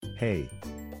Hey!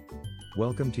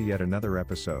 Welcome to yet another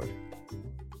episode.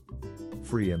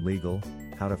 Free and legal,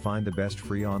 how to find the best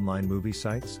free online movie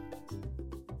sites?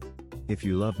 If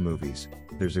you love movies,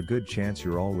 there's a good chance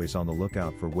you're always on the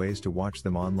lookout for ways to watch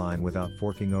them online without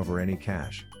forking over any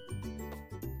cash.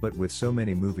 But with so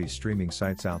many movie streaming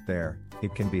sites out there,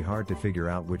 it can be hard to figure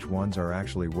out which ones are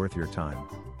actually worth your time.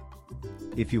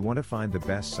 If you want to find the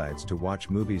best sites to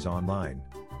watch movies online,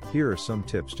 here are some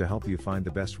tips to help you find the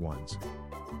best ones.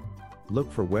 Look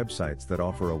for websites that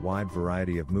offer a wide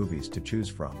variety of movies to choose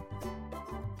from.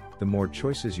 The more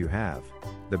choices you have,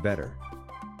 the better.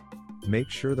 Make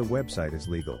sure the website is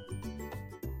legal.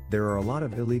 There are a lot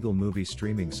of illegal movie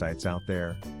streaming sites out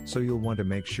there, so you'll want to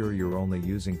make sure you're only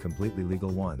using completely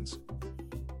legal ones.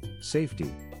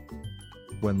 Safety.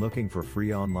 When looking for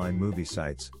free online movie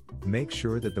sites, make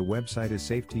sure that the website is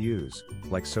safe to use,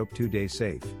 like Soap2day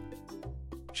Safe.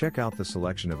 Check out the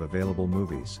selection of available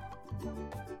movies.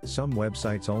 Some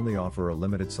websites only offer a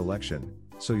limited selection,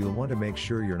 so you'll want to make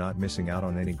sure you're not missing out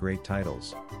on any great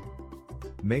titles.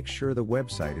 Make sure the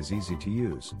website is easy to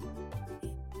use.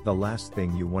 The last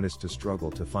thing you want is to struggle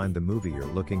to find the movie you're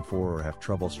looking for or have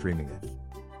trouble streaming it.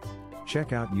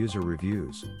 Check out user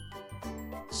reviews.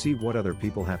 See what other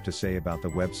people have to say about the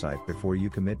website before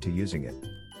you commit to using it.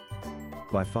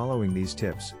 By following these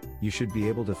tips, you should be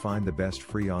able to find the best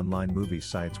free online movie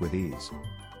sites with ease.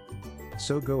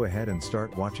 So go ahead and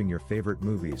start watching your favorite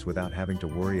movies without having to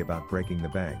worry about breaking the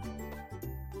bank.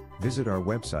 Visit our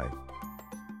website,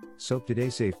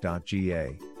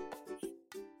 Soap2daysafe.ga.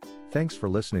 Thanks for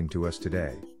listening to us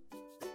today.